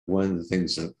one of the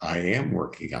things that I am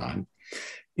working on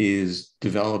is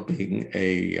developing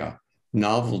a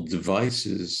novel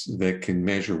devices that can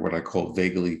measure what I call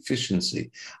vagal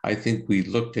efficiency. I think we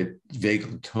looked at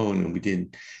vagal tone and we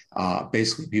didn't,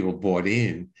 basically people bought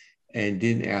in and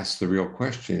didn't ask the real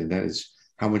question, and that is,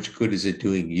 how much good is it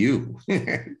doing you?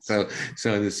 so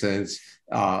in a sense,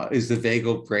 is the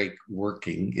vagal brake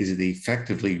working? Is it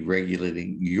effectively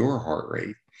regulating your heart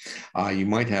rate? You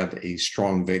might have a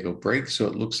strong vagal brake, so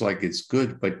it looks like it's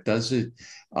good, but does it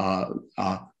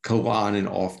go on and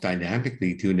off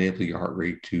dynamically to enable your heart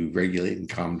rate to regulate and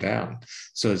calm down?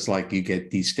 So it's like you get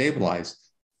destabilized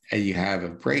and you have a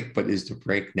brake, but is the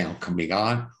brake now coming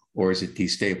on or is it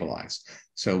destabilized?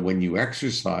 So when you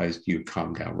exercise, do you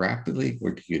calm down rapidly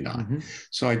or do you not? Mm-hmm.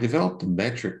 So I developed a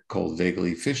metric called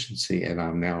vagal efficiency, and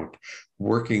I'm now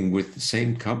working with the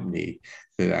same company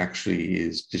that actually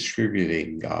is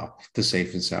distributing the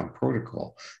Safe and Sound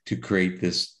protocol to create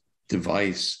this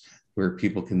device where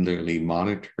people can literally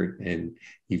monitor and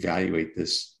evaluate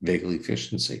this vagal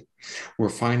efficiency. We're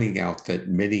finding out that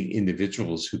many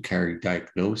individuals who carry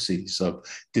diagnoses of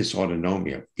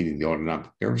dysautonomia, meaning the autonomic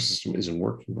nervous system isn't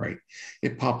working right,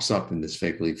 it pops up in this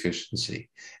vagal efficiency.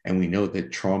 And we know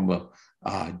that trauma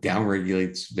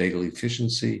downregulates vagal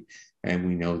efficiency, and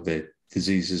we know that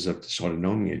diseases of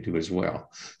dysautonomia do as well.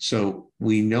 So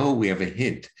we know we have a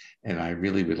hint, and I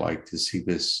really would like to see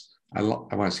this. I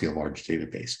want to see a large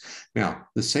database. Now,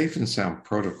 the Safe and Sound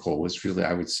protocol was really,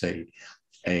 I would say,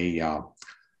 a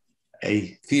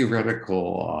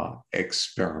theoretical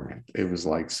experiment. It was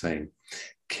like saying,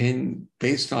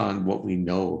 based on what we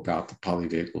know about the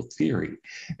polyvagal theory,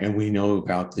 and we know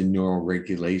about the neural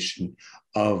regulation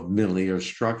of middle ear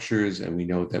structures, and we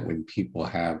know that when people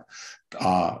have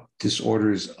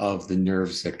disorders of the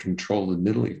nerves that control the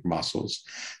middle ear muscles,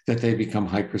 that they become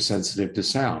hypersensitive to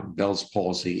sound. Bell's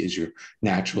palsy is your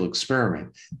natural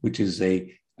experiment, which is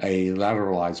a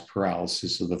lateralized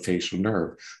paralysis of the facial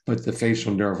nerve, but the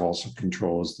facial nerve also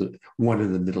controls one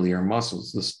of the middle ear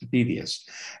muscles, the stapedius.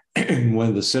 And one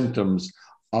of the symptoms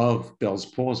of Bell's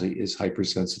palsy is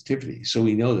hypersensitivity. So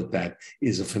we know that that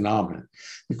is a phenomenon.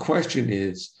 The question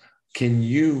is, can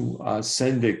you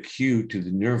send a cue to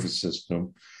the nervous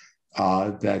system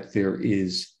that there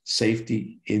is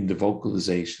safety in the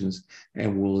vocalizations,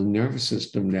 and will the nervous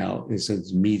system now, in a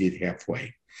sense, meet it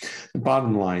halfway? The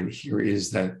bottom line here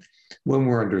is that when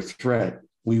we're under threat,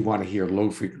 we want to hear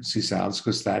low frequency sounds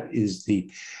because that is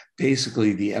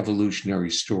basically the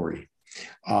evolutionary story.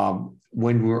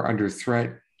 When we're under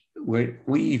threat,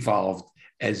 we evolved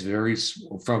as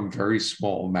from very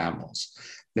small mammals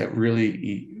that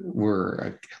really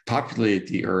were populated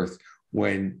the earth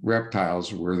when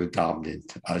reptiles were the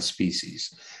dominant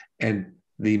species. And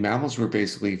the mammals were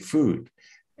basically food,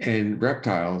 and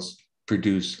reptiles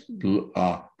produce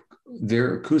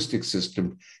their acoustic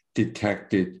system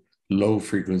detected low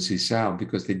frequency sound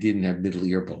because they didn't have middle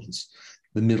ear bones.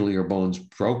 The middle ear bones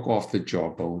broke off the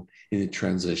jawbone in the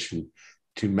transition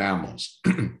to mammals.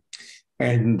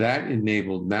 And that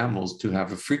enabled mammals to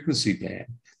have a frequency band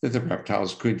that the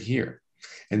reptiles could hear.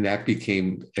 And that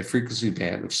became a frequency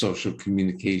band of social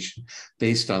communication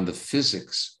based on the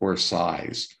physics or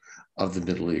size of the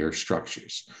middle ear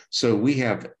structures. So we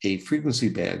have a frequency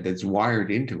band that's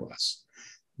wired into us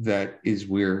that is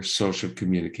where social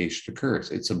communication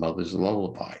occurs. It's a mother's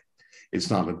lullaby. It's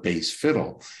not a bass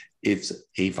fiddle. It's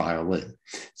a violin.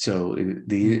 So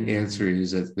the answer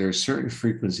is that there are certain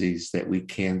frequencies that we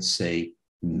can't say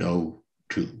no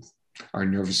to. Our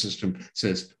nervous system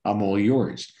says, I'm all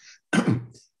yours.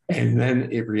 And then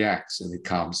it reacts and it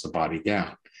calms the body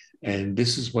down. And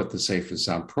this is what the Safe and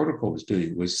Sound protocol was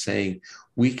doing, was saying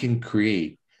we can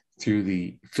create, through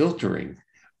the filtering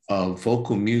of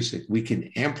vocal music, we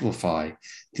can amplify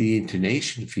the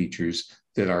intonation features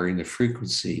that are in the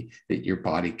frequency that your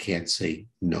body can't say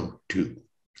no to.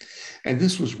 And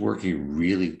this was working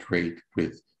really great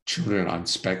with children on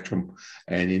spectrum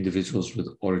and individuals with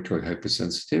auditory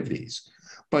hypersensitivities.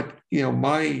 But,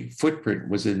 my footprint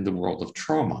was in the world of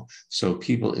trauma. So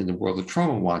people in the world of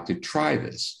trauma wanted to try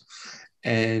this.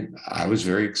 And I was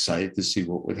very excited to see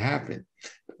what would happen.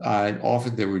 And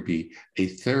often there would be a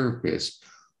therapist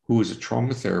who was a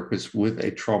trauma therapist with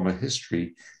a trauma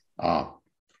history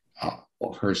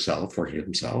herself or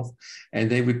himself, and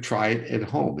they would try it at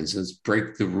home. It says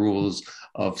break the rules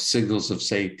of signals of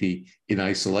safety in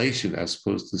isolation as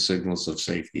opposed to signals of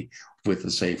safety with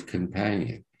a safe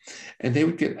companion. And they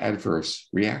would get adverse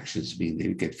reactions, meaning they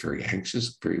would get very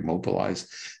anxious, very immobilized.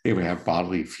 They would have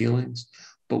bodily feelings.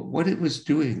 But what it was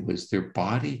doing was their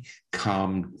body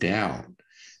calmed down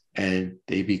and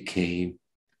they became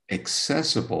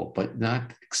accessible, but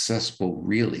not accessible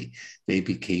really. They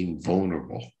became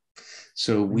vulnerable.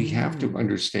 So we have to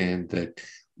understand that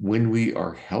when we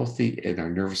are healthy and our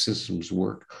nervous systems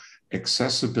work,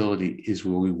 accessibility is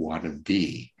where we want to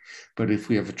be. But if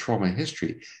we have a trauma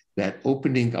history, that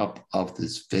opening up of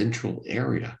this ventral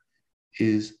area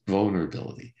is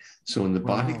vulnerability. So when the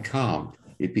body calmed,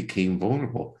 it became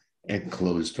vulnerable and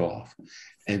closed off.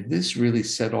 And this really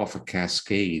set off a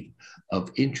cascade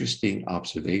of interesting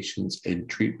observations and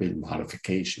treatment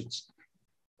modifications,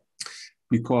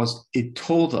 because it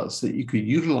told us that you could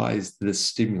utilize this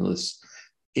stimulus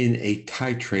in a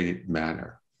titrated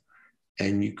manner,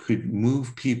 and you could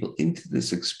move people into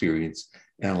this experience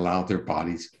and allow their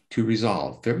bodies to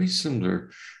resolve, very similar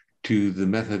to the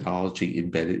methodology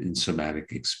embedded in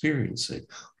somatic experiencing,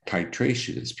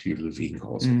 titration, as Peter Levine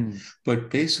calls it. But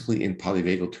basically, in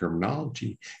polyvagal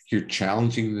terminology, you're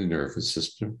challenging the nervous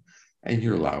system and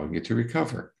you're allowing it to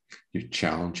recover. You're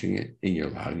challenging it and you're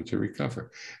allowing it to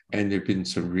recover. And there have been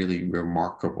some really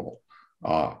remarkable,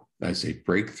 I say,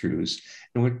 breakthroughs.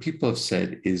 And what people have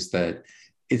said is that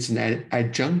it's an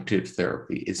adjunctive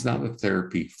therapy. It's not a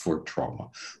therapy for trauma,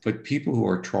 but people who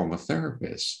are trauma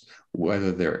therapists,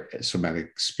 whether they're somatic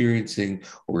experiencing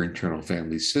or internal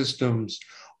family systems,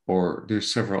 or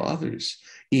there's several others,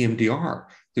 EMDR,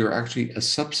 there are actually a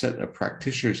subset of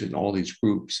practitioners in all these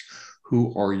groups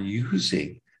who are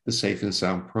using the Safe and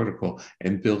Sound protocol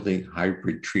and building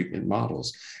hybrid treatment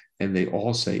models. And they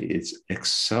all say it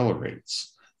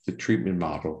accelerates the treatment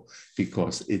model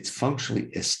because it's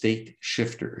functionally a state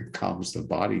shifter. It calms the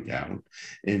body down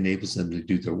and enables them to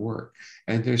do their work.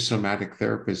 And there's somatic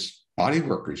therapists, body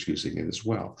workers using it as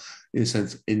well, in a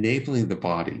sense, enabling the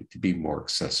body to be more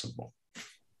accessible.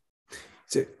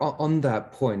 So on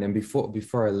that point, and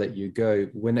before I let you go,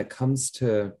 when it comes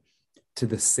to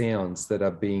the sounds that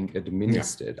are being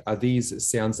administered, are these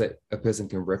sounds that a person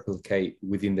can replicate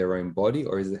within their own body,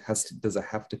 or does it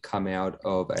have to come out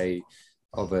of a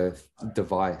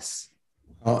device?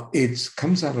 It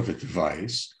comes out of a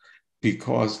device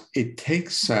because it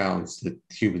takes sounds that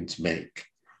humans make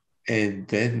and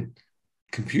then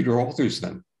computer alters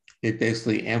them. It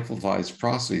basically amplifies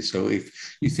processes. So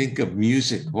if you think of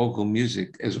music, vocal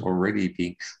music, as already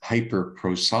being hyper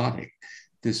prosodic,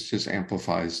 this just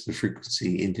amplifies the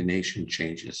frequency, intonation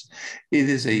changes. It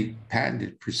is a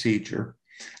patented procedure.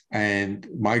 And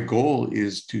my goal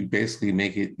is to basically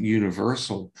make it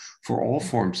universal for all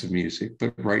forms of music.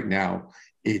 But right now,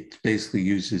 it basically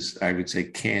uses, I would say,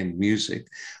 canned music.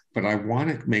 But I want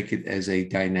to make it as a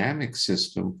dynamic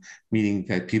system, meaning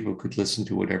that people could listen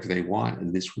to whatever they want,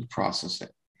 and this would process it.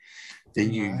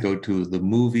 Then you go to the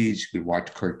movies, you could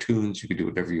watch cartoons, you could do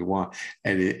whatever you want.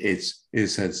 And it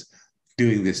says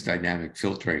doing this dynamic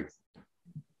filtering.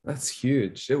 That's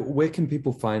huge. Where can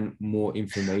people find more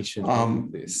information on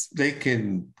this? They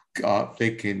can go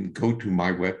to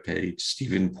my webpage,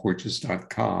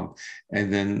 stephenporges.com,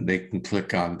 and then they can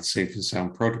click on the Safe and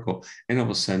Sound protocol, and it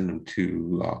will send them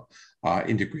to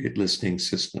integrated listening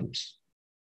systems.